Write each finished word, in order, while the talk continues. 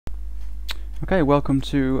Okay, welcome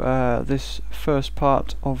to this first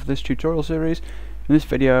part of this tutorial series. In this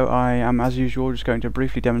video I am, as usual, just going to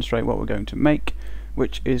briefly demonstrate what we're going to make,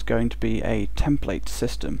 which is going to be a template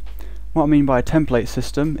system. What I mean by a template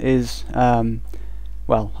system is,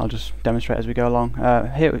 well, I'll just demonstrate as we go along.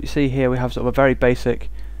 Here you see here we have sort of a very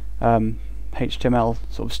basic HTML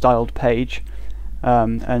sort of styled page,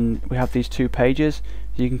 and we have these two pages.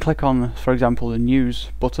 You can click on, for example, the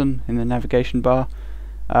news button in the navigation bar.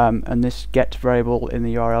 And this get variable in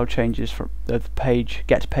the URL changes from the page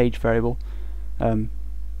get page variable. The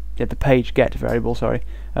page get variable, sorry,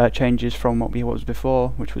 changes from what was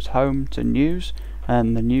before, which was home, to news,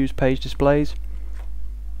 and the news page displays.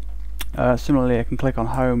 Similarly, I can click on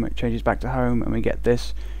home; it changes back to home, and we get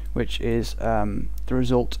this, which is the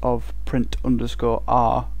result of print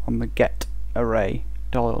 _r on the get array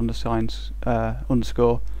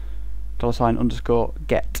 $_underscore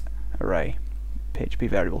 $get array. PHP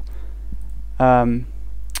variable. The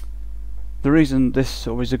reason this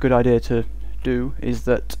is a good idea to do is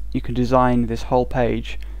that you can design this whole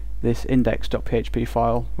page, this index.php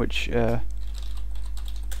file, which you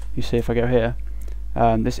see if I go here,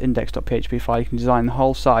 this index.php file, you can design the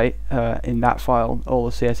whole site in that file, all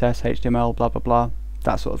the CSS, HTML, blah blah blah,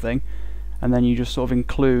 that sort of thing, and then you just sort of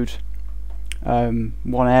include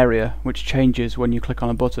one area which changes when you click on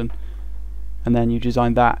a button, and then you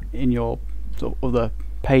design that in your other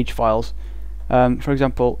page files. For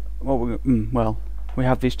example, we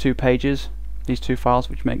have these two pages, these two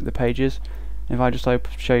files which make the pages. If I just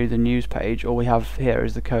show you the news page, all we have here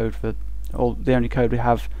is the code for the only code we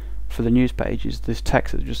have for the news page is this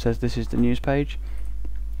text that just says this is the news page.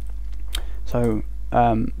 So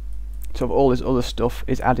sort of all this other stuff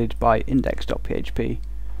is added by index.php,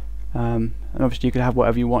 and obviously you could have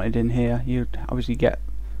whatever you wanted in here. You'd obviously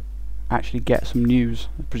actually get some news,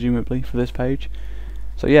 presumably, for this page.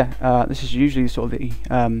 So yeah, this is usually sort of the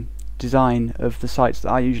design of the sites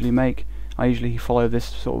that I usually make. I usually follow this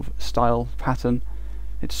sort of style pattern.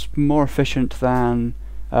 It's more efficient than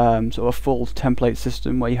sort of a full template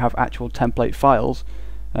system where you have actual template files,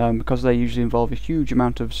 because they usually involve a huge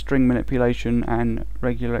amount of string manipulation and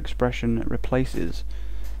regular expression replaces.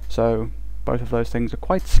 So both of those things are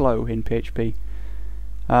quite slow in PHP.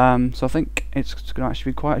 So I think it's going to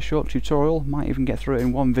actually be quite a short tutorial, might even get through it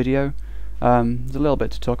in one video. There's a little bit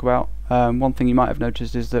to talk about. One thing you might have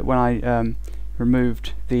noticed is that when I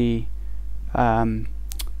removed the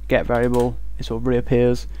get variable, it sort of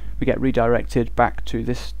reappears. We get redirected back to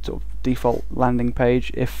this sort of default landing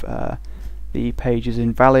page if the page is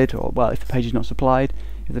invalid, or well, if the page is not supplied.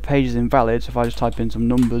 If the page is invalid, so if I just type in some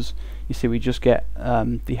numbers, you see we just get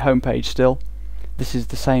the home page still. This is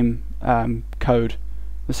the same code,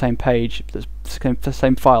 the same page, the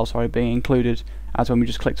same file, sorry, being included as when we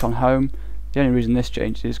just clicked on home. The only reason this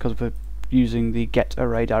changes is because we're using the get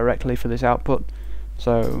array directly for this output,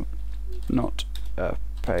 so not a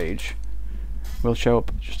page will show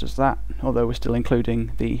up just as that, although we're still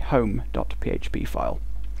including the home.php file.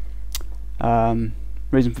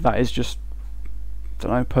 Reason for that is just, I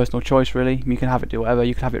don't know, personal choice really. You can have it do whatever.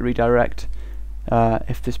 You can have it redirect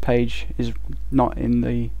if this page is not in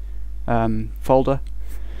the folder.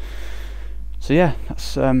 So yeah,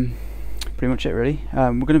 that's pretty much it really.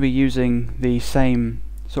 We're going to be using the same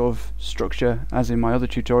sort of structure as in my other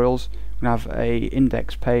tutorials. We're going to have a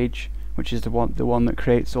index page, which is the one that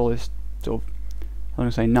creates all this sort of, I'm going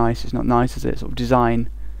to say nice, it's not nice, is it, sort of design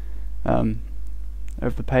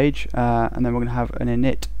of the page, and then we're going to have an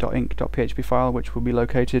init.inc.php file which will be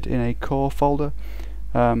located in a core folder,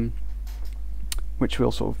 which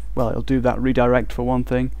will sort of, well, it'll do that redirect for one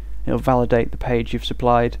thing. It'll validate the page you've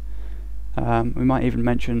supplied. We might even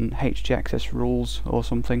mention htaccess rules or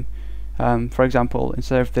something. For example,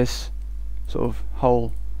 instead of this sort of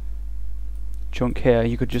whole chunk here,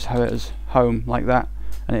 you could just have it as home like that,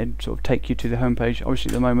 and it'd sort of take you to the home page.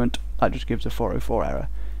 Obviously at the moment that just gives a 404 error,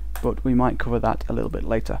 but we might cover that a little bit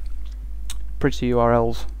later. Pretty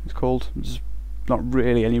URLs it's called. There's not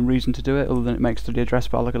really any reason to do it other than it makes the address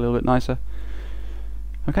bar look a little bit nicer.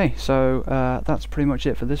 Okay, so that's pretty much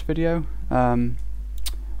it for this video.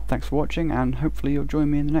 Thanks for watching, and hopefully you'll join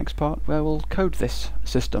me in the next part where we'll code this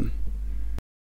system.